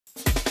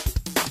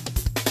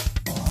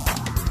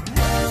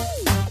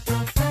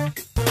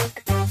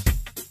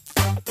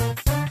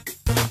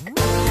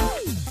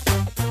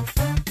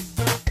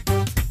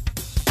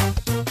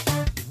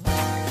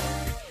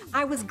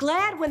I was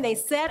glad when they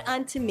said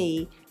unto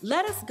me,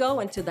 let us go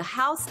into the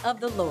house of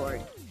the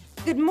Lord.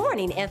 Good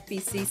morning,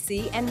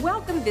 Fbcc, and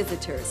welcome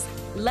visitors.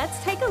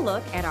 Let's take a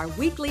look at our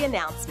weekly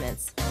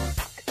announcements.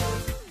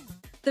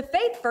 The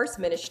Faith First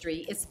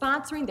Ministry is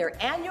sponsoring their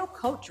annual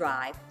coat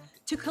drive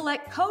to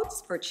collect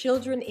coats for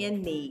children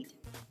in need.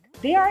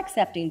 They are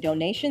accepting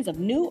donations of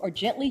new or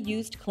gently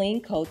used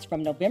clean coats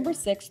from November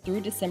 6th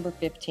through December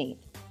 15th.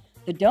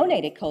 The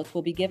donated coats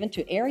will be given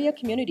to area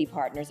community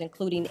partners,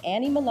 including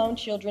Annie Malone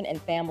Children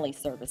and Family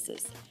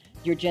Services.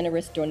 Your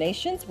generous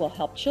donations will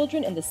help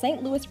children in the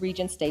St. Louis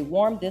region stay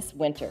warm this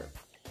winter.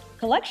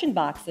 Collection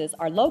boxes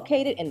are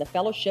located in the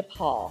Fellowship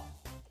Hall.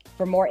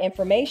 For more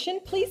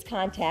information, please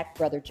contact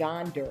Brother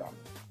John Durham.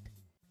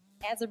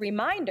 As a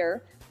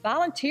reminder,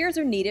 volunteers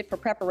are needed for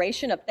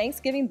preparation of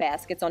Thanksgiving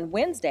baskets on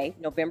Wednesday,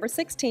 November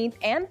 16th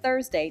and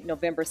Thursday,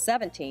 November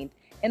 17th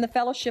in the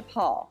Fellowship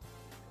Hall.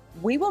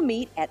 We will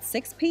meet at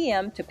 6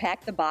 p.m. to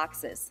pack the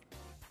boxes.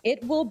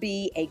 It will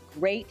be a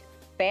great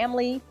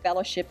family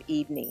fellowship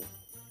evening.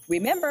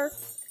 Remember,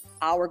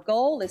 our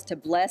goal is to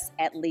bless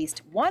at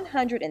least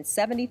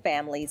 170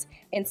 families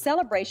in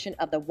celebration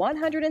of the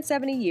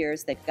 170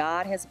 years that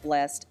God has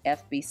blessed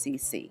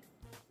Fbcc.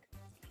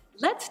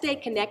 Let's stay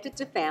connected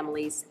to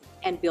families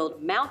and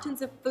build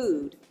mountains of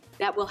food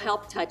that will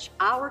help touch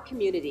our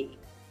community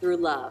through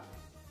love.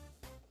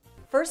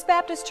 First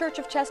Baptist Church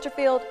of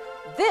Chesterfield,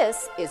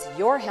 this is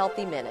your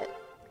Healthy Minute.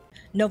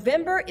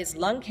 November is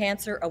Lung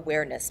Cancer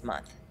Awareness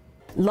Month.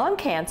 Lung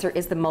cancer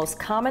is the most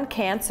common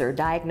cancer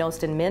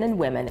diagnosed in men and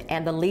women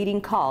and the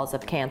leading cause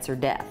of cancer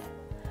death.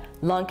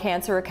 Lung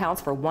cancer accounts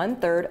for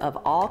 1/3 of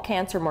all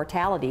cancer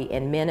mortality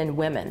in men and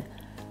women.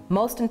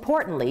 Most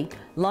importantly,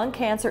 lung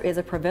cancer is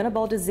a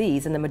preventable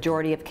disease in the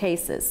majority of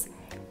cases.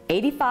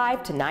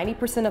 85 to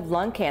 90% of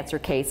lung cancer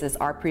cases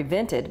are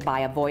prevented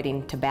by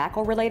avoiding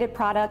tobacco-related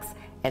products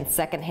and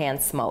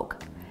secondhand smoke.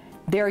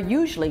 There are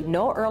usually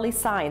no early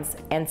signs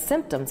and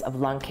symptoms of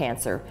lung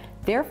cancer.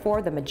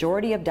 Therefore, the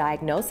majority of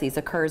diagnoses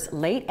occurs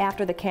late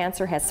after the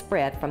cancer has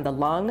spread from the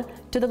lung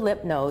to the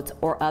lymph nodes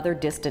or other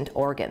distant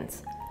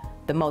organs.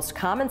 The most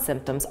common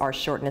symptoms are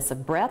shortness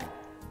of breath,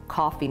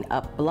 coughing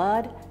up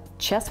blood,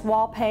 chest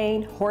wall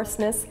pain,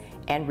 hoarseness,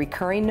 and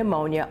recurring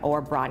pneumonia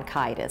or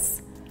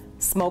bronchitis.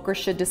 Smokers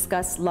should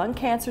discuss lung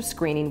cancer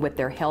screening with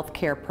their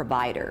healthcare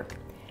provider.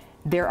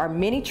 There are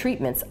many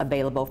treatments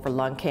available for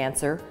lung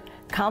cancer.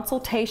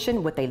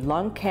 Consultation with a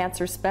lung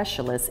cancer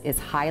specialist is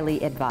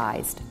highly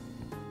advised.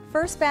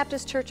 First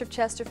Baptist Church of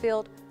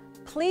Chesterfield,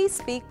 please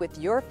speak with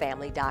your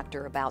family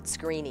doctor about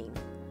screening.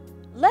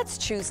 Let's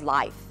choose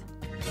life.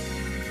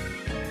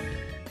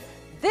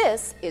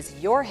 This is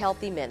your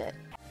Healthy Minute.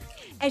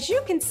 As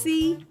you can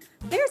see,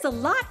 there's a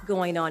lot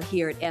going on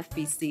here at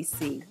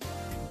Fbcc.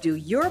 Do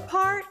your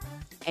part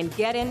and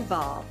get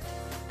involved.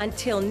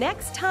 Until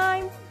next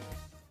time,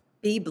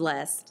 be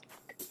blessed.